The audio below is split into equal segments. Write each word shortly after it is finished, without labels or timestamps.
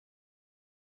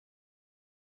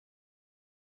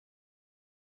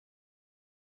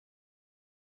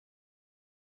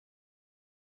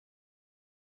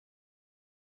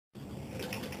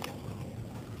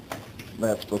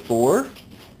That's before.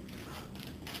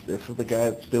 This is the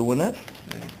guy that's doing it.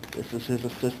 This is his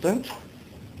assistant.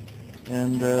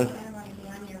 And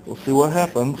we'll see what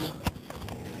happens.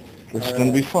 This is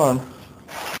going to be fun.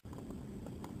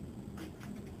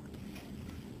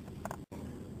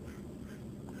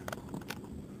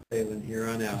 Here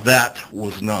on out. That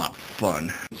was not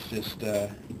fun. It's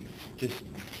just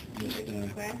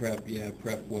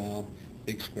prep well,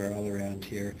 big square all around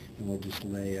here, and we'll just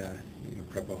lay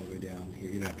prep all the way down here.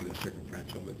 You don't have to go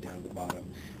circumferential, but down the bottom.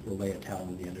 We'll lay a towel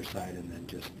on the underside, and then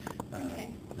just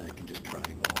then I can just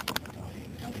triangle.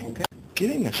 Okay.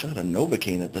 Getting a shot of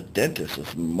Novocaine at the dentist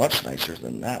was much nicer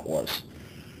than that was.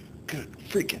 Good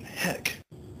freaking heck.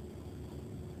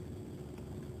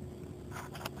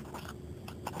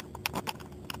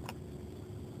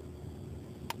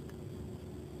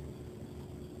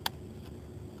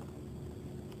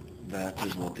 That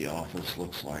is what the office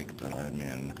looks like that I'm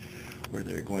in, where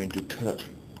they're going to cut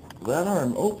that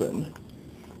arm open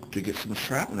to get some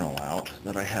shrapnel out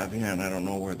that I have in. I don't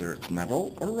know whether it's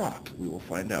metal or rock. We will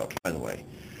find out. By the way,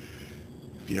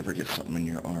 if you ever get something in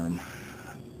your arm,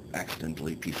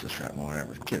 accidentally, piece of shrapnel or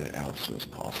whatever, get it out as soon as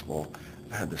possible.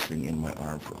 I've had this thing in my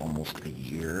arm for almost a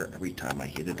year. Every time I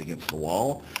hit it against the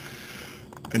wall,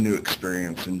 a new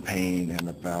experience in pain and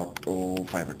about,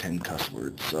 5 or 10 cuss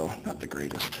words, so not the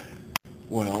greatest.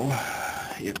 Well,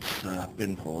 it's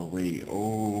been probably,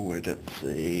 let's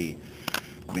say,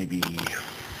 maybe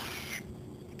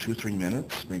 2-3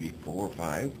 minutes, maybe 4 or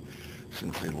 5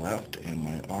 since they left, and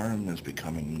my arm is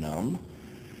becoming numb,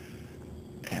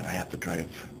 and I have to drive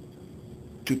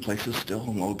 2 places still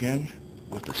in Logan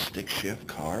with a stick shift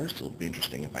car, so it'll be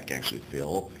interesting if I can actually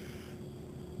feel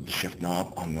the shift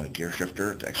knob on the gear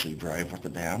shifter to actually drive up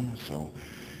and down, so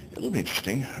it'll be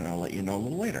interesting, and I'll let you know a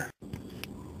little later.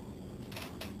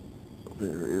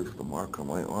 There is the mark on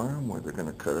my arm where they're going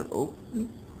to cut it open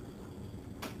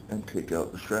and take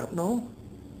out the shrapnel.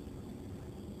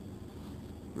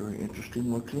 Very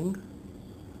interesting looking.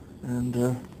 And,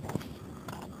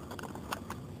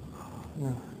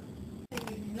 yeah.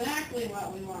 Exactly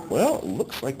what we want. Well, it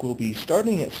looks like we'll be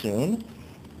starting it soon.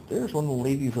 There's one of the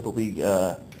ladies that'll be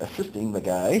assisting the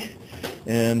guy,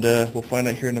 and we'll find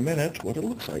out here in a minute what it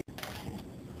looks like.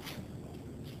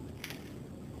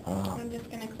 I'm just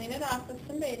going to clean it off with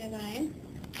some betadine.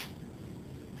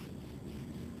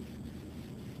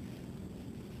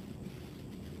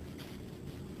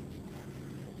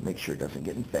 Make sure it doesn't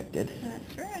get infected.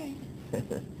 That's right.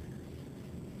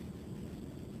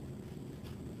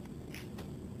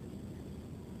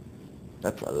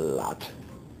 That's a lot.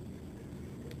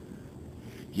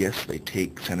 Yes, they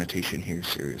take sanitation here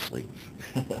seriously.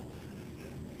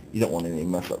 You don't want any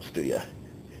mess-ups, do you?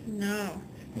 No.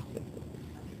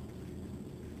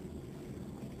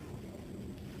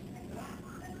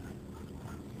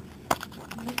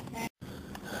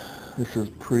 This is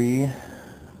pre-pulling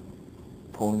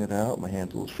it out. My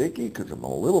hand's a little shaky because I'm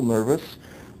a little nervous.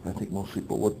 I think most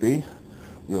people would be.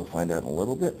 We'll find out in a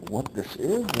little bit what this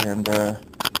is and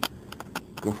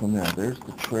go from there. There's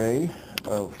the tray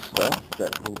of stuff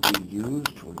that will be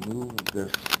used to remove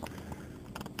this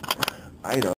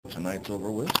item. Tonight's over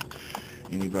with.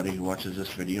 Anybody who watches this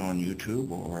video on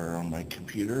YouTube or on my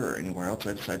computer or anywhere else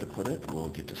I decide to put it will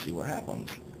get to see what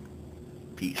happens.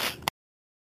 Peace.